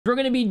We're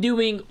gonna be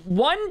doing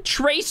 1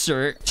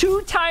 tracer,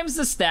 2 times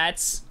the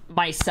stats,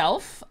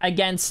 myself,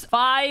 against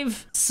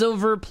 5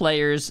 silver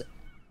players.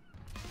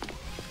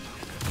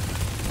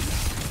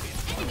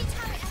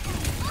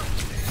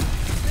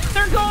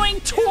 They're going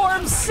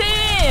towards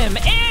Sim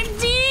and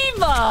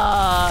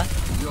Diva!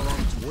 You're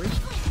on Twitch?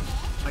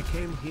 I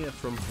came here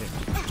from him.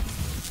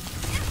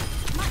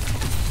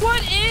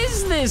 What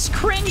is this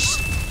cringe?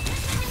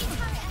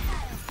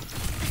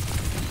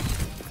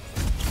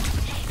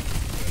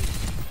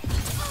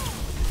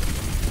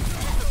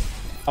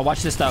 Oh,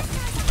 watch this stuff.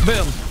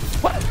 Boom.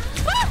 What?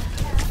 Ah!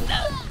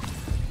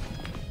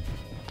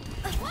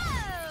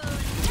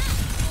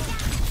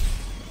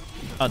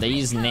 Oh, they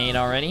used nade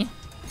already?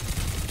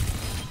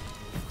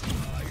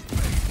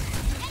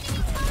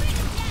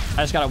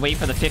 I just gotta wait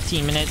for the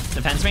 15-minute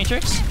defense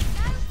matrix.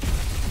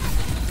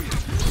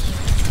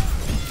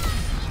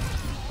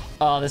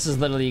 Oh, this is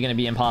literally gonna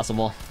be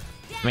impossible.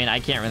 I mean, I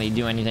can't really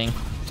do anything.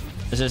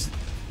 It's just...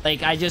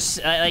 Like,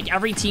 like,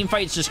 every team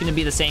fight's just gonna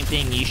be the same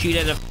thing. You shoot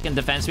at a fucking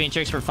defense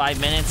matrix for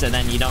 5 minutes, and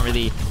then you don't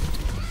really...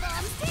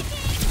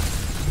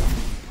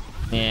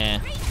 Yeah.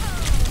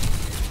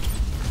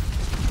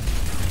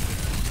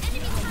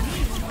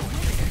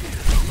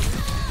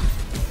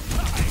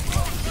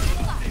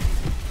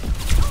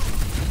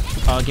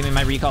 Oh, give me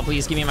my recall,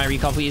 please. Give me my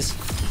recall, please.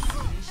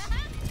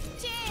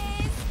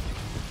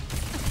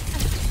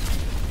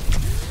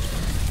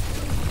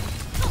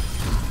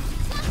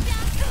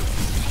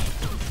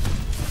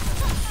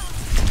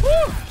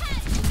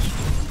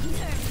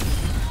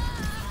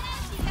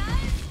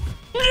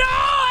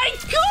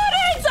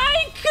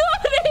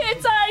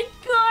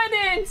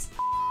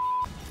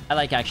 I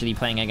like actually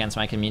playing against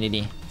my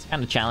community. It's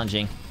kind of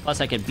challenging.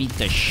 Plus, I could beat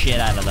the shit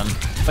out of them.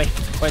 Wait,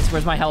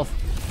 where's my health?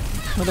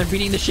 Oh, they're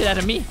beating the shit out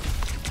of me.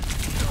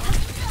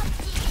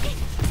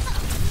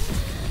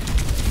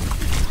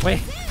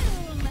 Wait.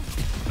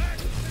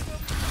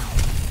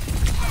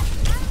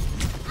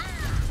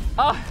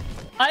 Oh,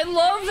 I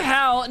love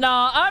how...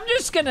 Nah, I'm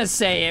just gonna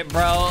say it,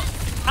 bro.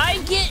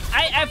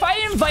 If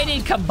I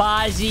invited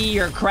Kabazi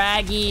or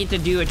Craggy to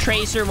do a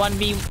Tracer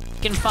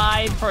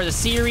 1v5 for the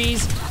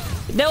series...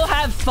 They'll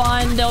have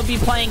fun. They'll be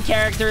playing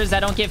characters that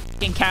don't get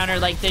fucking countered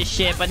like this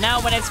shit. But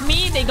now when it's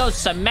me, they go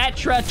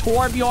Symmetra,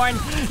 Torbjorn,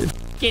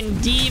 fucking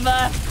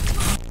Diva.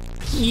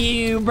 F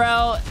you,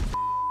 bro.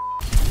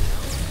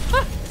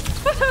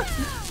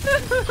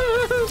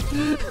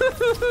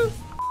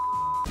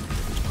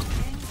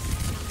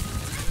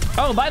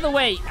 Oh, by the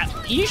way,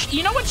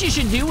 you know what you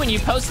should do when you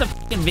post the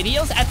fucking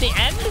videos? At the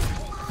end,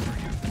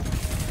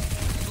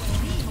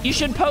 you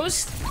should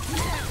post...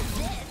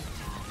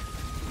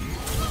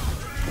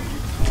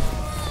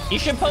 You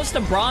should post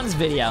a bronze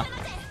video.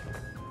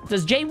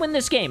 Does Jay win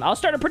this game? I'll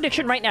start a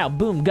prediction right now.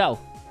 Boom, go.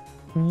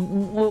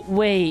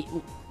 Wait.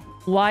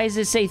 Why does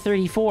it say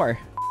 34?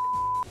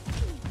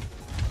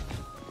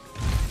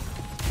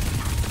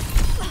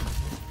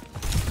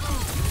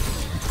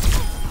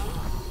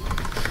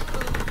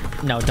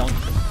 No, don't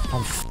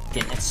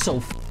f***ing. It's so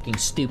fucking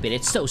stupid.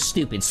 It's so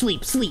stupid.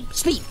 Sleep, sleep,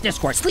 sleep.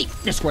 Discord, sleep.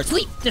 Discord,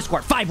 sleep.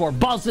 Discord. 5 more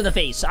balls to the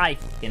face. I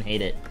fucking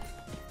hate it.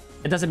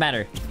 It doesn't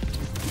matter.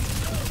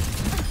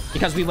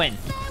 Because we win.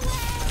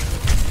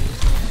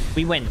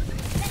 We win.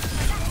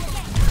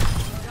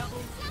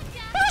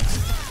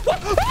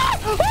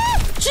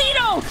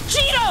 Cheeto!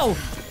 Cheeto!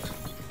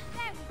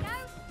 There we go.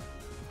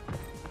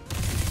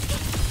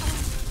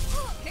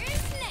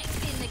 Who's next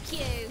in the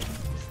queue?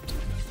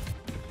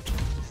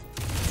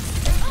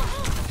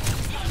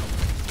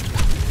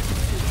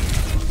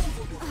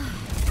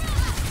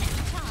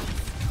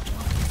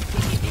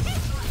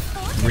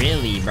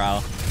 Really,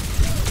 bro?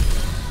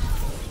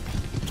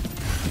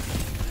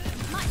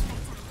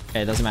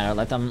 Okay, it doesn't matter.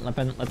 Let them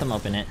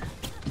open it.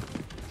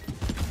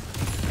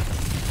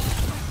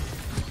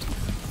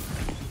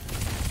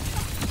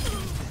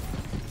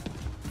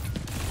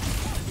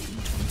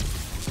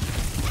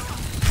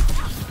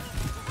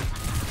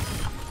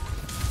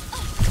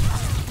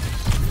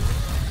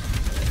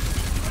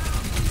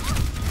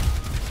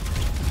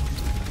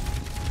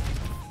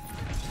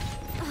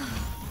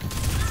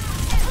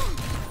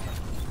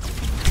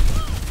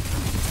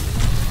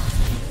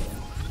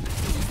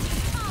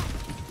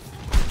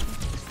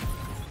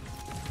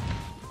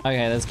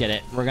 Okay, let's get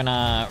it. We're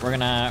gonna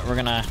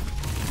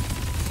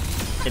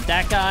get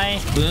that guy.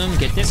 Boom,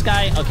 get this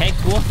guy. Okay,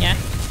 cool. Yeah.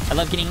 I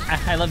love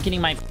getting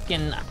my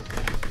fucking...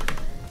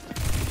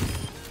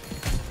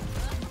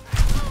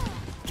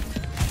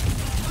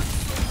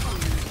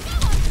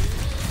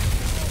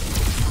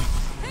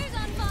 Who's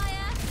on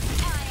fire?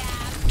 I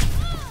am.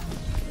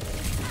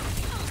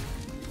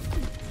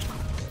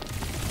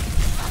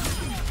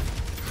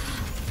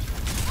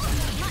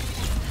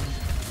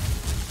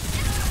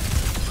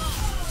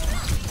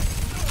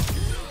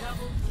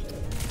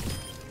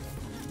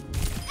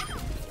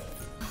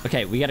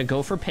 Okay, we gotta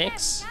go for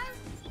picks.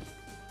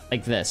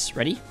 Like this.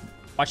 Ready?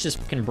 Watch this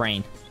fucking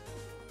brain.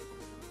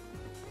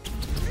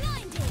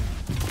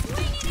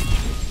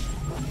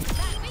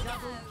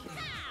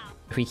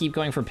 If we keep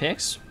going for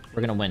picks,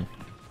 we're gonna win.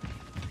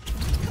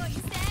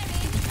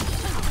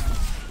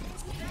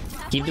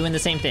 Keep doing the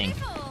same thing.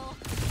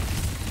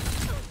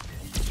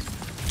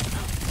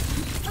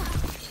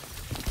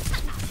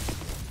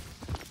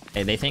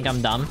 Hey, they think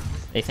I'm dumb.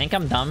 They think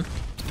I'm dumb.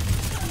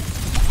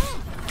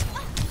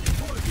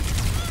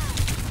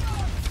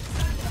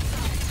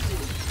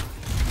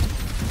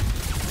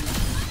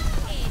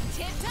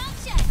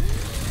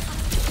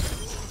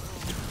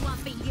 One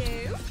for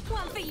you.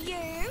 One for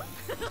you.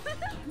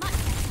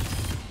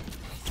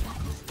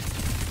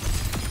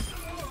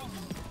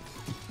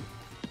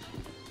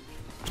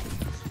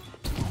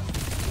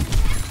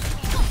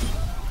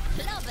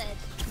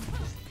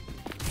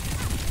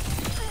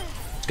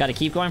 Gotta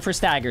keep going for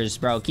staggers,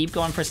 bro. Keep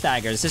going for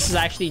staggers. This is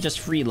actually just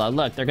freeload.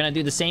 Look, they're gonna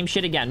do the same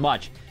shit again.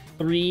 Watch.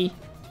 3,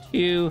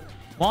 2,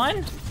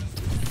 1.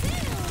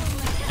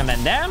 And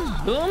then them.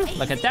 Boom.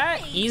 Look at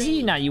that.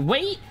 Easy. Now you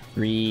wait.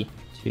 3,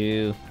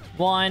 2,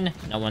 1.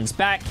 No one's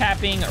back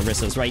capping.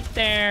 Orissa's right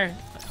there.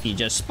 He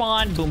just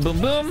spawned. Boom,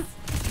 boom, boom.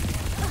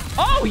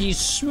 Oh, he's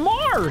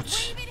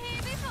smart.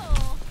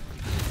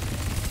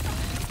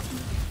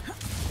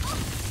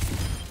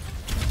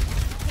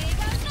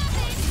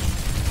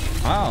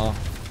 Oh.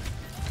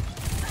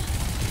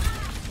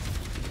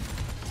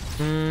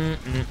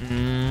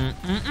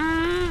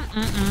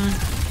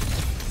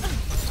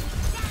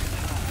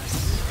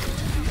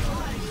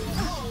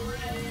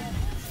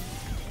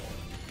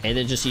 Okay,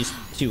 they just used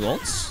 2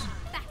 ults.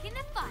 Back in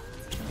the fight.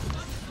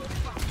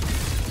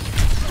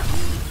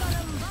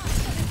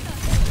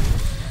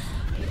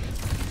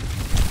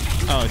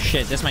 Oh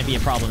shit, this might be a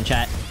problem,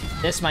 chat.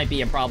 This might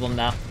be a problem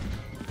now.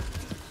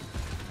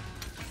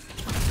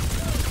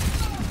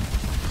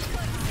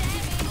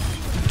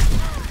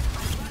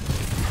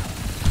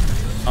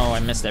 Oh,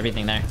 I missed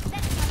everything there.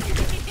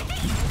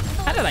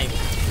 How did I...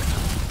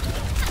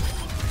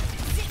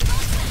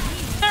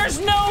 There's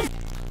no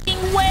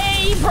f***ing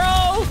way,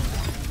 bro!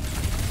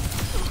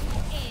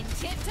 In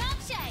tip-top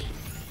shape.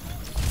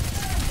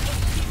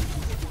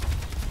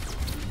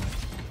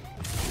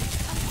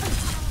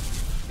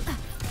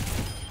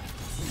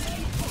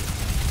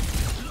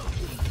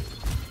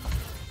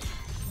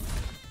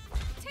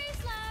 Too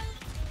slow.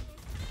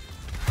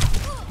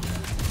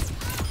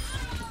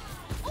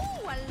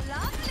 Oh, a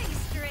lovely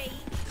streak.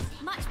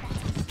 Much better.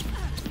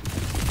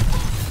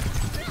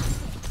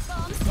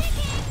 Bomb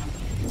sticking.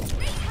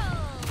 Recall.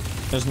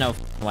 There's no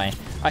f***ing way.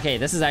 Okay,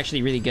 this is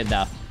actually really good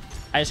though.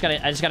 I just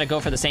gotta go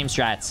for the same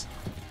strats.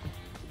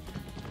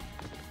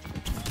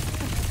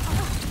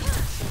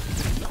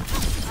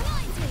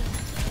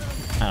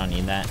 I don't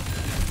need that.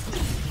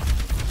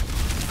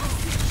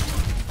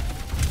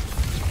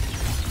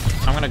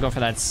 I'm gonna go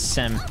for that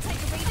sim.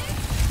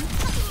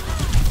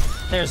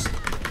 There's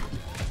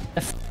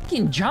the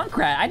fucking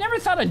Junkrat. I never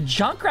thought a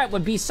Junkrat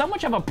would be so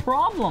much of a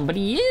problem, but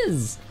he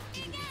is.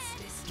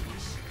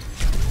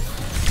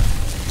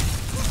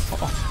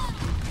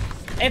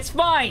 It's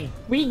fine.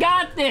 We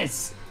got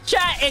this.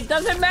 Chat, it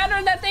doesn't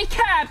matter that they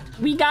capped.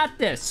 We got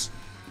this.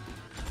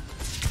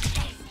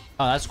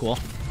 Oh, that's cool.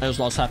 I just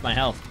lost half my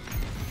health.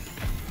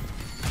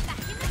 Back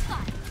in the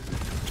fight.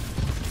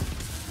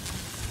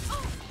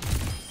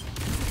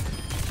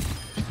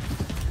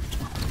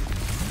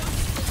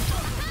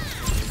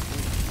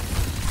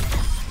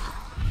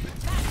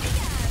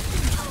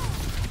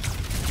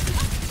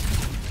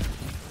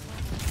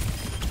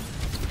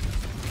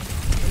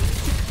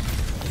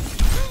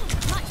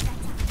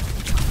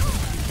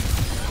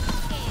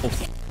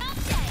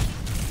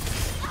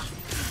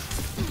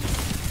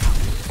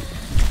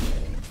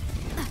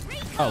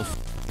 Oh.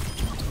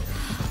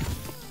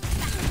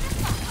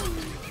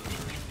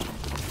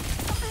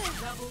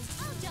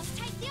 I'll just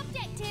take the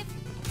objective.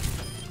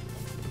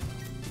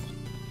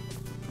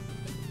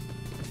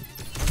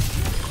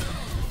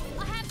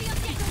 I have the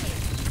objective.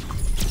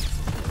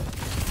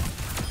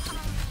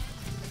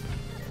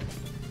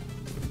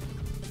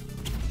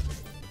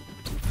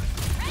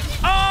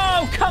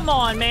 Oh, come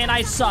on, man.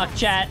 I suck,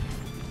 chat.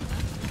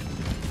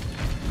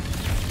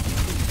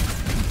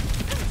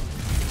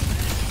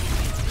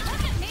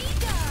 Look at me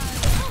go.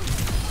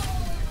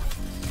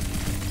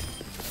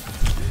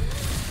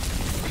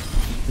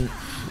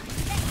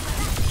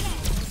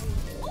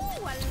 Oh,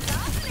 a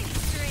lovely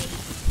streak.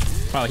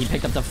 Oh, he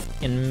picked up the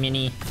fucking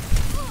mini.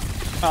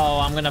 Oh,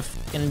 I'm gonna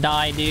fucking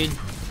die, dude.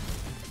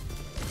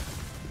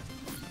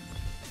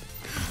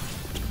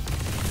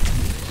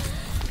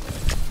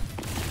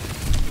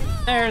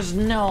 There's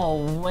no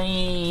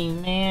way,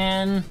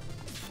 man.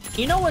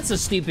 You know what's a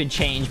stupid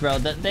change, bro?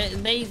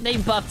 They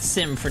buffed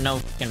Sim for no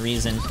fucking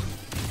reason.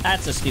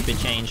 That's a stupid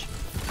change.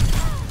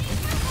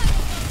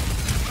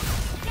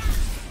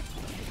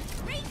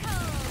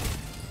 Recall.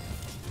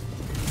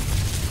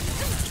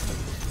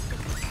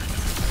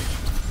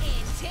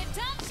 In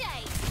tip-top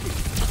shape.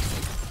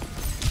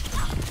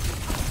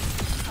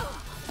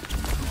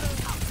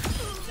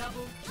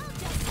 I'll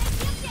just take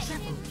the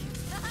objective.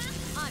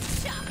 I'm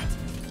shocked.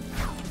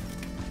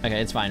 Okay,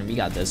 it's fine. We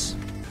got this.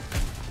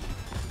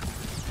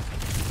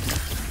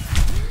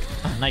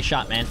 Oh, nice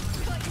shot, man.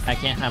 I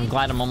can't. I'm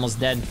glad I'm almost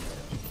dead.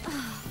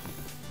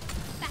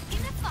 Back in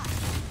the fight.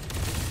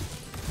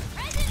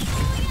 Present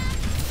for ya.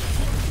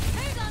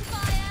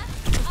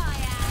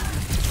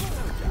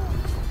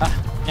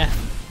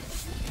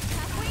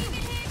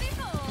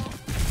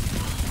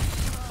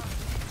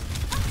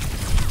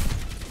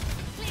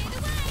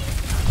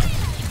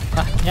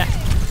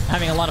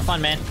 Having a lot of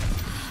fun, man.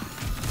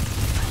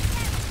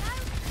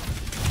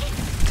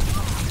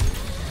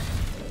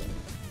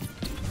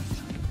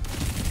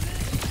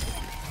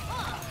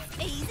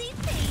 Easy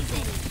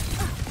peasy.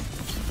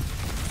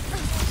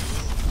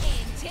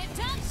 In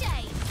tip-top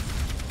shape.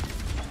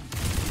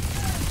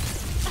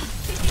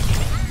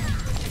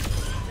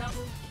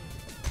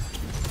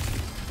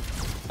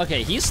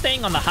 Okay, he's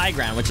staying on the high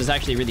ground, which is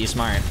actually really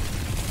smart.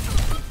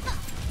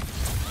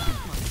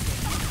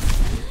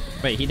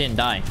 Wait, he didn't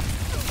die.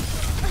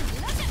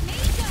 Look at me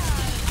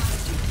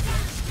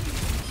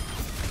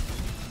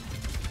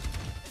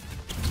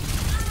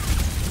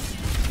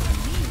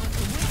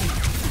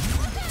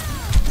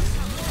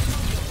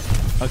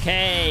go.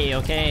 Okay,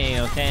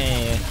 okay,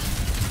 okay.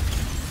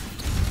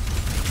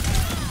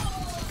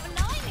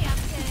 Blimey, I'm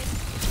good.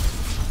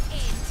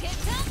 In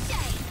tip-top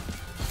shape.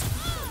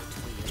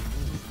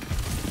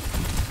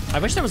 I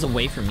wish there was a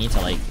way for me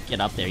to, like,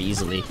 get up there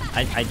easily.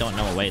 I don't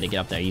know a way to get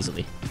up there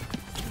easily.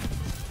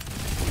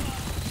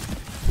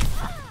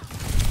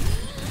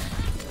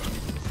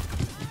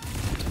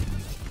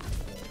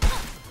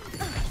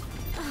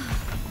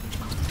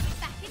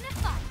 Back in the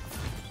fight.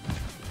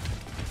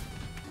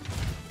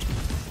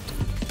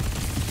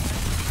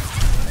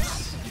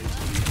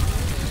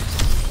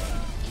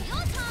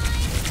 Your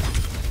time.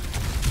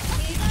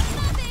 Here's our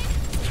nothing.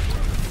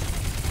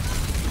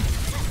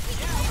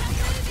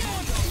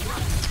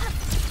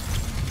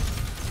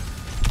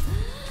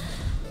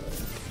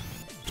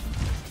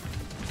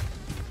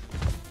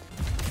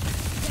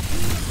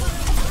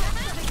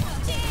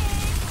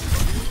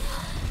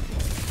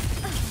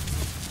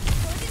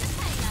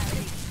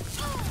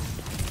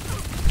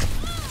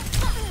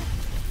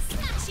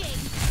 Smashing.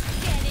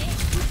 Get it?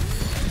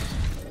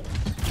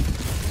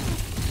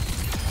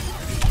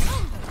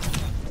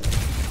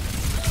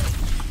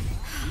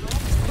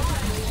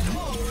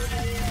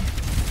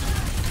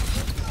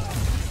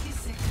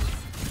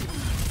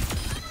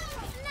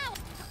 Now.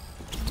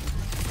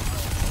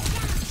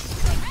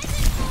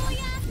 Present for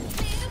ya.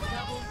 Clear the way.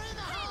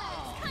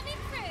 Payload's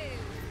coming through.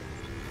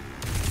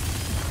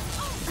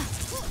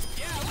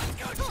 Yeah, let's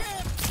go,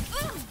 Trip.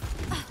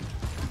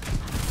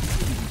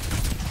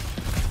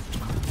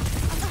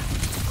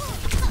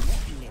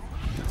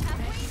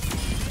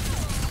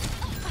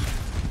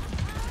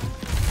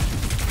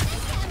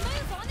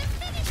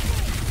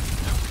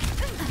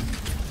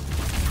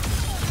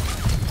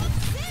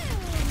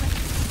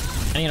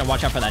 I need to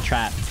watch out for that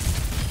trap.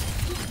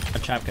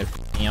 That trap could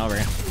f me over.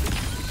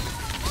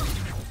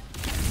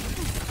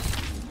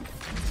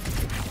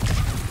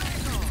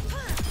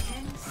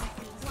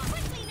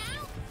 Quickly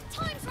now!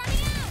 Time's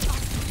running out!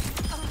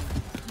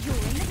 You're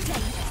in the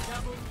danger.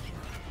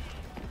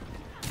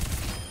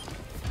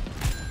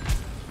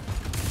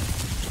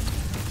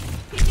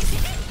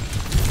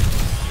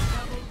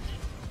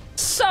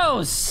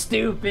 So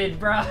stupid,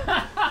 bro.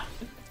 Oh!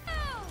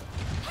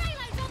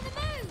 Payload's on the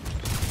move!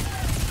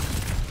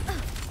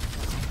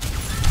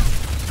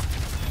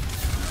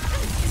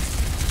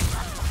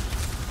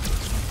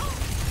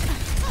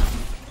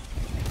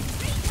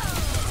 Recall!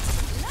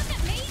 Look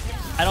at me go!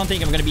 I don't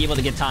think I'm gonna be able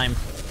to get time.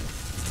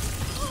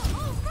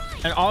 All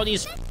right! And all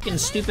these fucking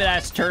stupid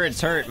ass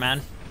turrets hurt,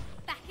 man.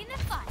 Back in the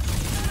fight!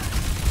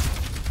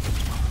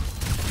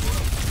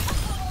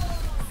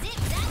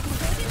 Zip-zap,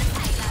 including the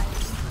payload.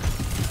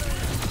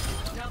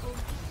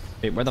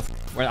 Wait, where the f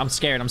where? I'm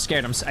scared. I'm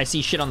scared. I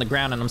see shit on the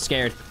ground and I'm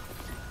scared.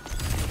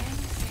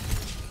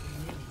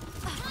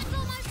 Time's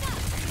almost up.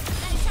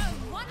 Let's show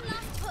one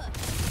last push.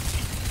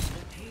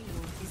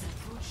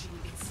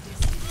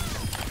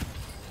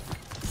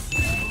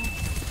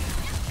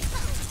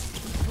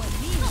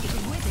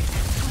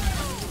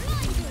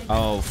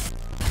 Oh,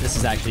 this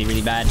is actually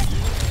really bad.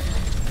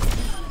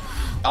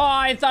 Oh,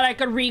 I thought I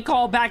could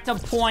recall back to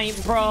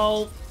point,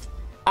 bro.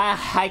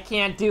 I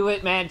can't do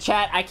it, man.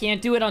 Chat, I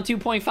can't do it on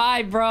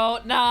 2.5, bro.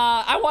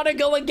 Nah, I want to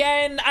go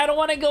again. I don't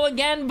want to go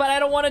again, but I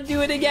don't want to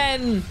do it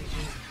again.